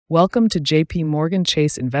Welcome to J.P. Morgan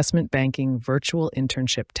Chase Investment Banking Virtual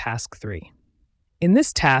Internship Task 3. In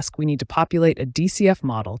this task, we need to populate a DCF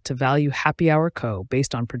model to value Happy Hour Co.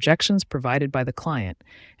 based on projections provided by the client,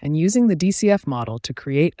 and using the DCF model to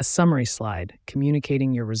create a summary slide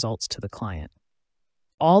communicating your results to the client.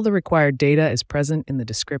 All the required data is present in the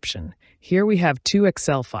description. Here we have two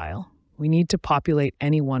Excel files. We need to populate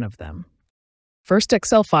any one of them. First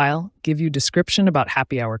Excel file, give you description about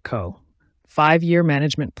Happy Hour Co. 5-year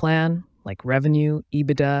management plan, like revenue,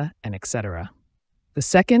 EBITDA, and etc. The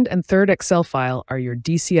second and third Excel file are your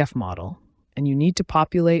DCF model, and you need to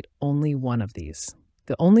populate only one of these.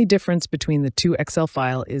 The only difference between the two Excel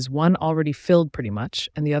files is one already filled pretty much,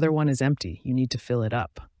 and the other one is empty. You need to fill it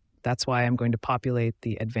up. That's why I'm going to populate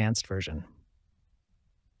the advanced version.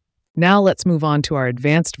 Now let's move on to our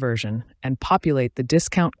advanced version and populate the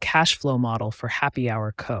discount cash flow model for Happy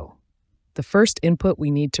Hour Co. The first input we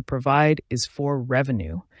need to provide is for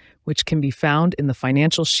revenue, which can be found in the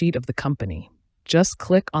financial sheet of the company. Just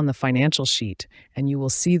click on the financial sheet and you will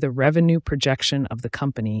see the revenue projection of the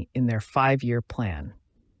company in their 5-year plan.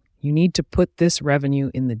 You need to put this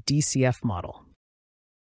revenue in the DCF model.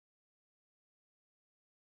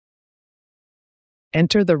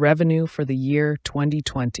 Enter the revenue for the year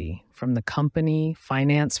 2020 from the company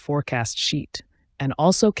finance forecast sheet, and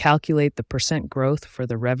also calculate the % growth for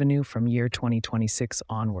the revenue from year 2026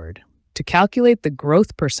 onward. To calculate the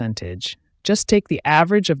growth percentage, just take the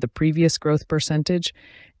average of the previous growth percentage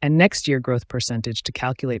and next year growth percentage to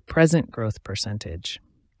calculate present growth percentage.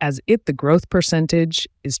 The growth percentage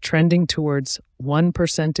is trending towards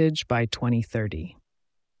 1% by 2030.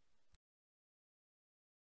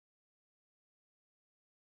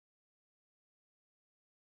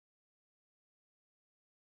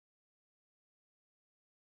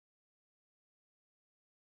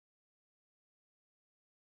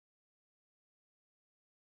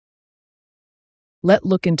 Let's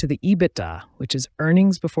look into the EBITDA, which is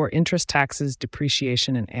earnings before interest, taxes,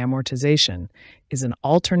 depreciation, and amortization, is an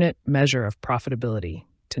alternate measure of profitability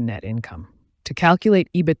to net income. To calculate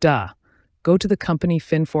EBITDA, go to the company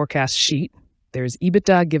fin forecast sheet. There is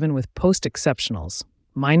EBITDA given with post-exceptionals,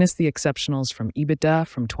 minus the exceptionals from EBITDA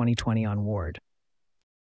from 2020 onward.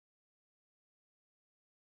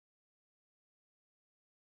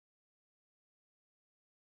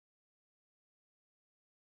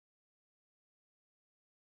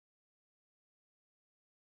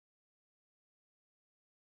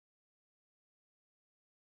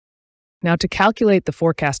 Now to calculate the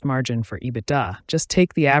forecast margin for EBITDA, just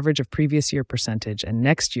take the average of previous year percentage and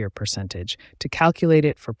next year percentage to calculate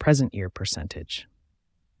it for present year percentage.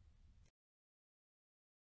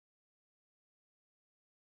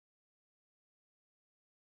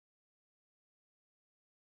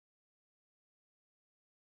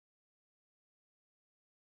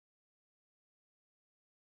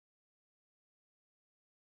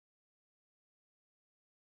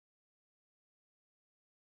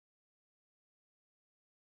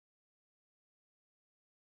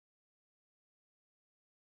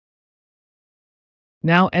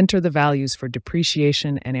 Now enter the values for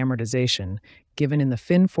depreciation and amortization given in the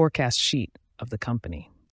fin forecast sheet of the company.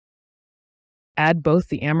 Add both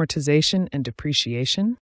the amortization and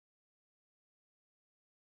depreciation.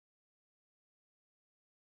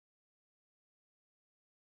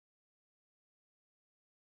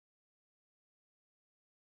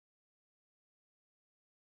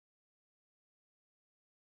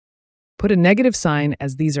 Put a negative sign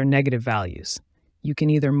as these are negative values. You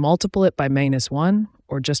can either multiply it by -1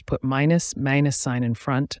 or just put minus sign in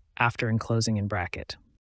front after enclosing in bracket.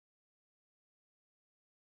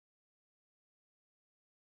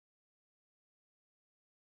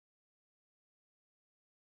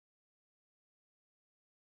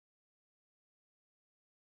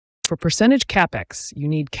 For percentage CapEx, you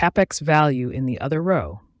need CapEx value in the other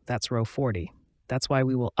row. That's row 40. That's why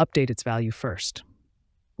we will update its value first.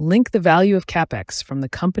 Link the value of CapEx from the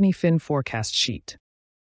company fin forecast sheet.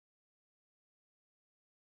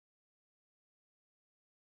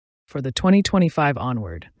 For the 2025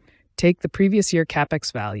 onward, take the previous year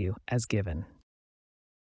CapEx value as given.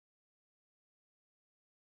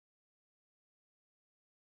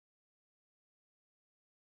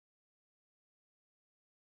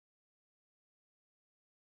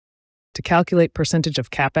 To calculate percentage of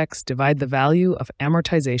CapEx, divide the value of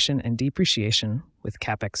amortization and depreciation with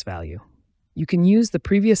CapEx value. You can use the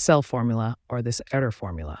previous cell formula or this error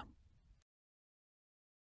formula.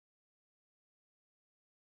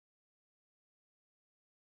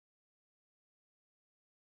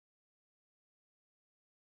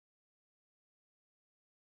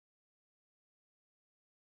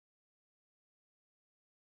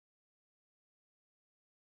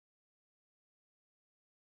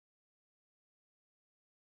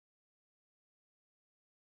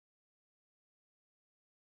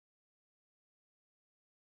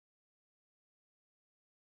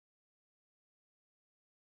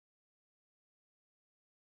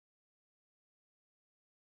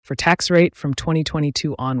 For tax rate from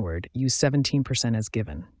 2022 onward, use 17% as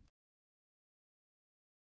given.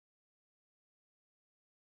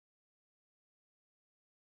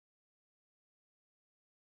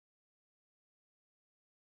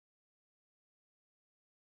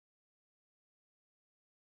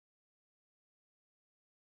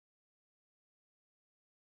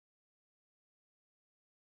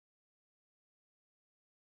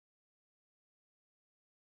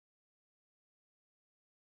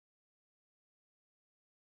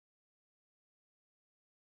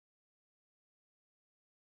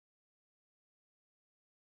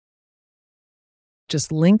 Just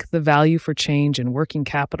link the value for change in working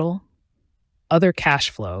capital, other cash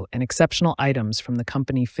flow, and exceptional items from the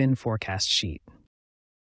company Fin forecast sheet.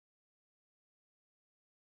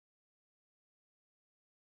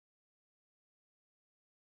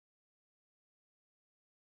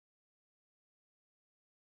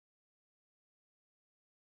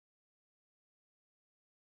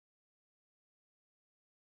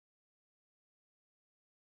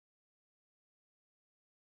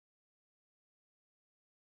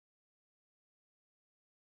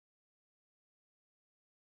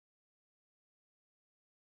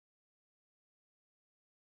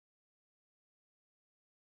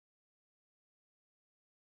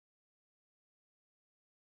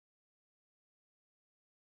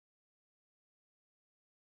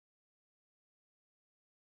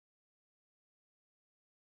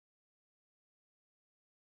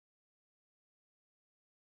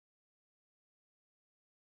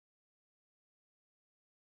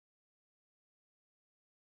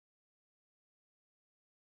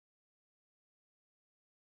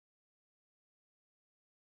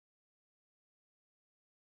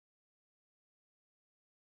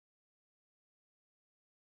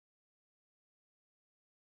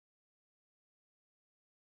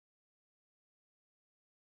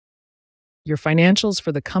 Your financials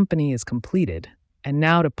for the company is completed, and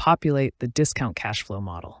now to populate the discount cash flow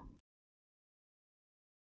model.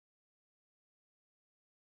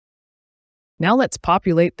 Now let's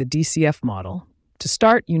populate the DCF model. To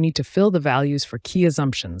start, you need to fill the values for key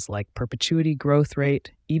assumptions like perpetuity growth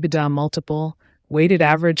rate, EBITDA multiple, weighted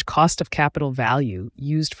average cost of capital value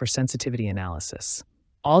used for sensitivity analysis.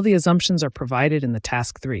 All the assumptions are provided in the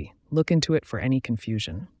task 3. Look into it for any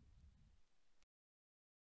confusion.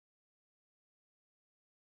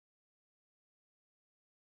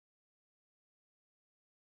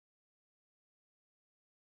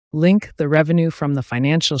 Link the revenue from the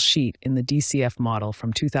financial sheet in the DCF model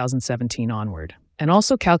from 2017 onward, and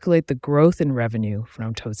also calculate the growth in revenue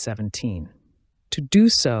from 2017. To do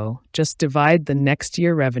so, just divide the next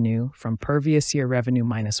year revenue from previous year revenue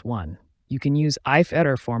minus 1. You can use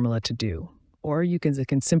if-error formula to do, or you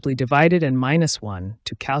can simply divide it and minus 1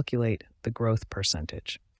 to calculate the growth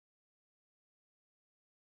percentage.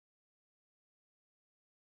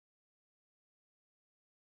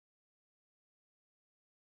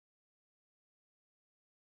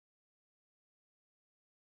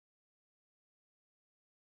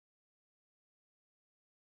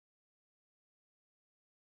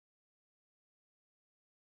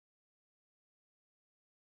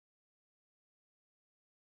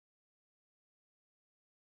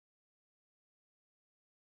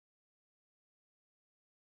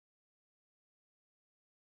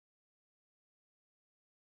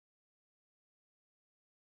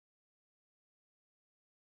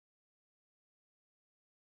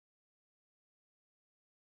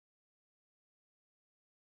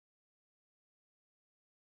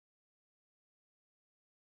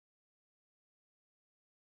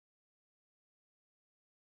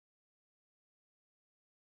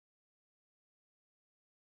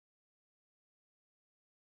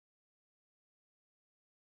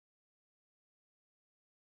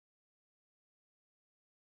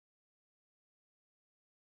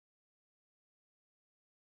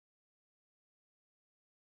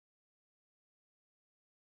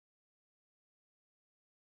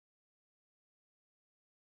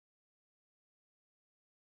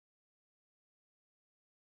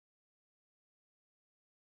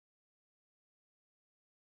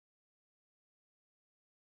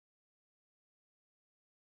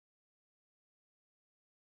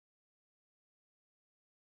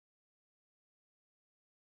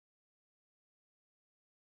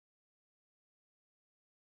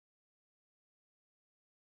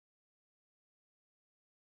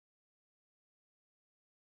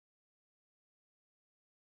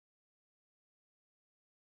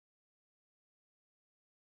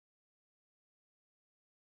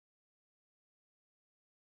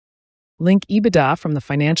 Link EBITDA from the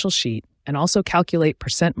financial sheet and also calculate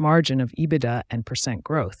percent margin of EBITDA and percent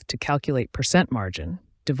growth. To calculate percent margin,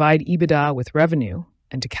 divide EBITDA with revenue,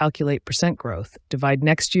 and to calculate percent growth, divide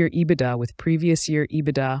next year EBITDA with previous year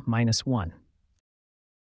EBITDA minus 1.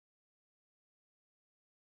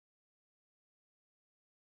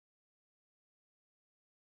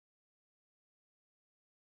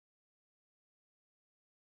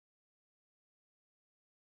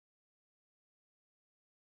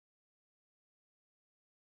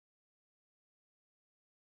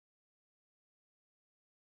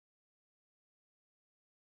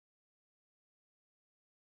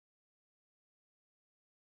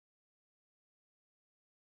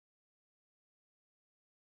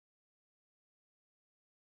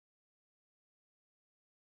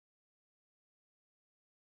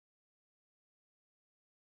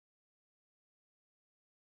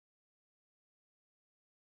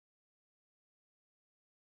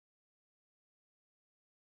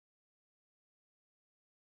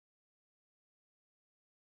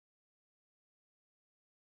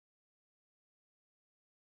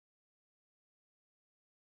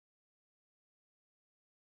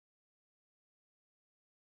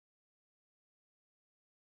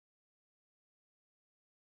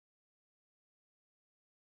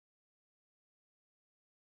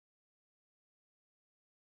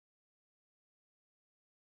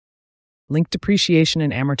 Link depreciation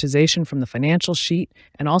and amortization from the financial sheet,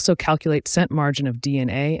 and also calculate cent margin of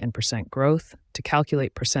D&A and percent growth. To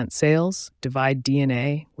calculate percent sales, divide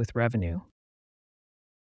D&A with revenue.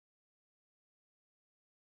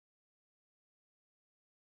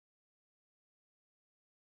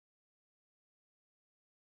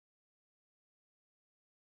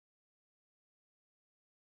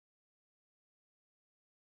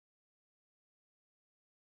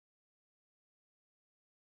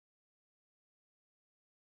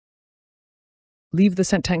 Leave the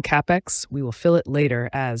cent 10 capex, we will fill it later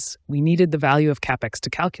as we needed the value of capex to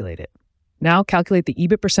calculate it. Now calculate the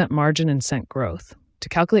EBIT percent margin and cent growth. To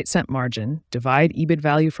calculate cent margin, divide EBIT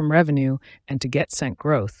value from revenue, and to get cent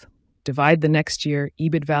growth, divide the next year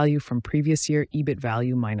EBIT value from previous year EBIT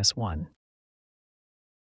value minus 1.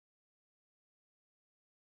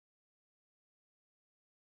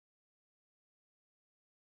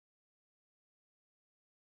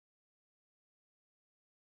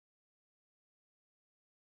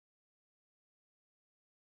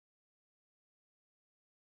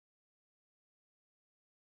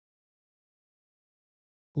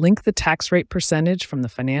 Link the tax rate percentage from the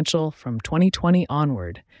financial from 2020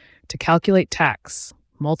 onward. To calculate tax,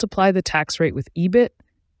 multiply the tax rate with EBIT,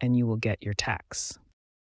 and you will get your tax.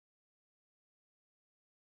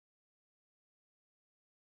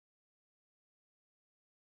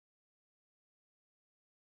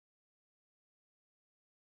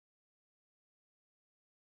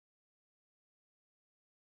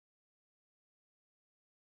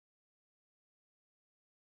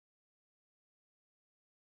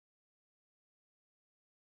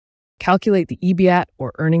 Calculate the EBIT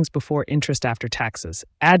or earnings before interest after taxes.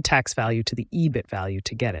 Add tax value to the EBIT value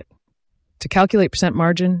to get it. To calculate percent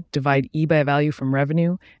margin, divide EBIT value from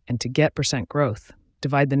revenue, and to get percent growth,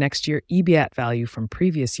 divide the next year EBIT value from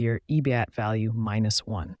previous year EBIT value minus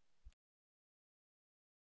 1.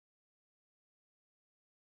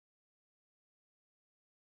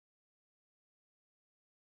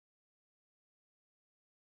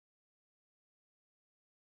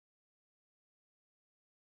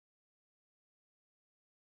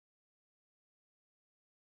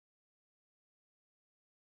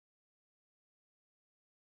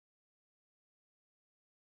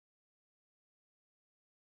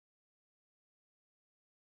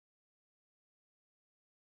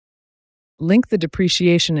 Link the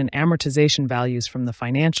depreciation and amortization values from the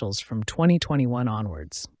financials from 2021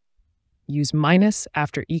 onwards. Use minus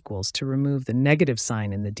after equals to remove the negative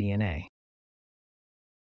sign in the D&A.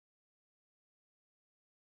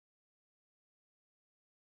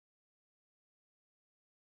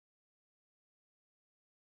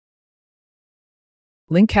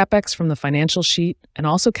 Link capex from the financial sheet and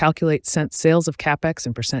also calculate cent sales of capex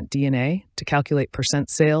and percent D&A. To calculate percent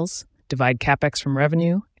sales, divide capex from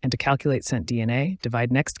revenue, and to calculate cent D&A,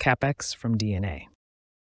 divide next capex from D&A.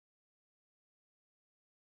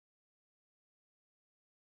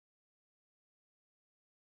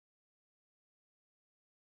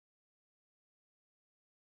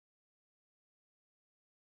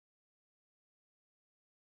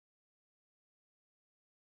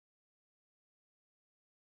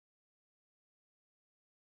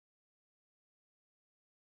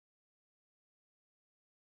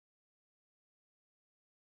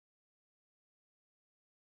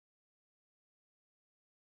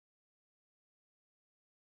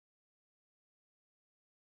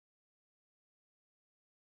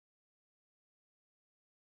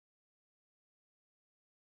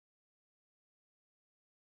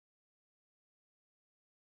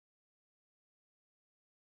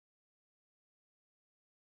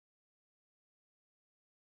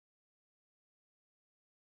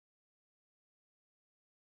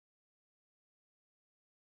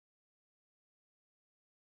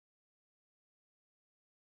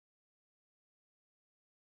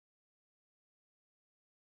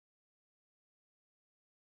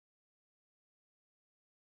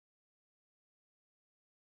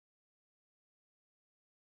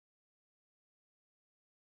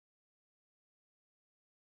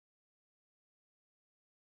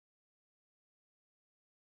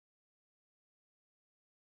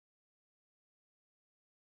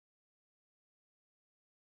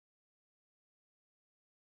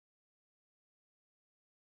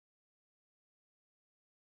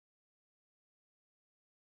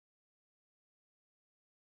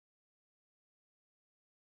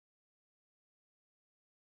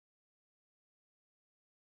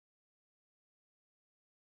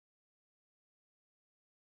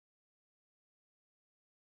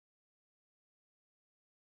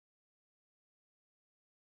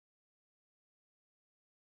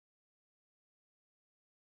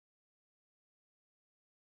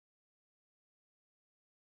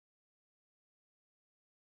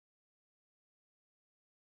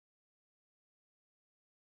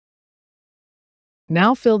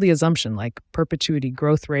 Now fill the assumption like perpetuity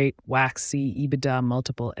growth rate, WACC, EBITDA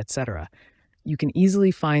multiple, etc. You can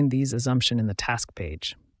easily find these assumptions in the task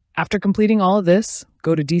page. After completing all of this,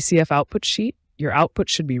 go to DCF output sheet. Your output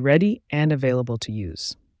should be ready and available to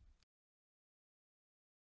use.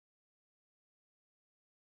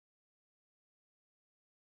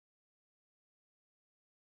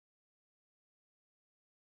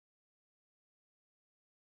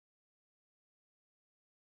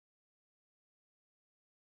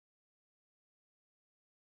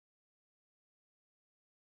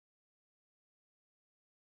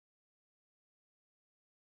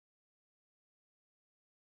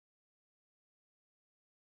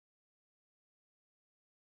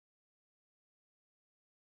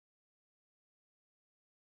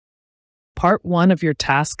 Part 1 of your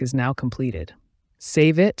task is now completed.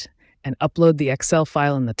 Save it and upload the Excel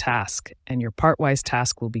file in the task, and your part-wise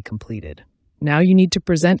task will be completed. Now you need to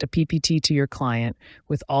present a PPT to your client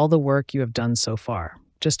with all the work you have done so far.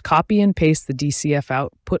 Just copy and paste the DCF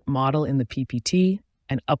output model in the PPT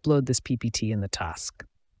and upload this PPT in the task.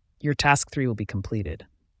 Your task 3 will be completed.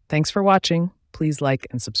 Thanks for watching. Please like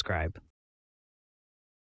and subscribe.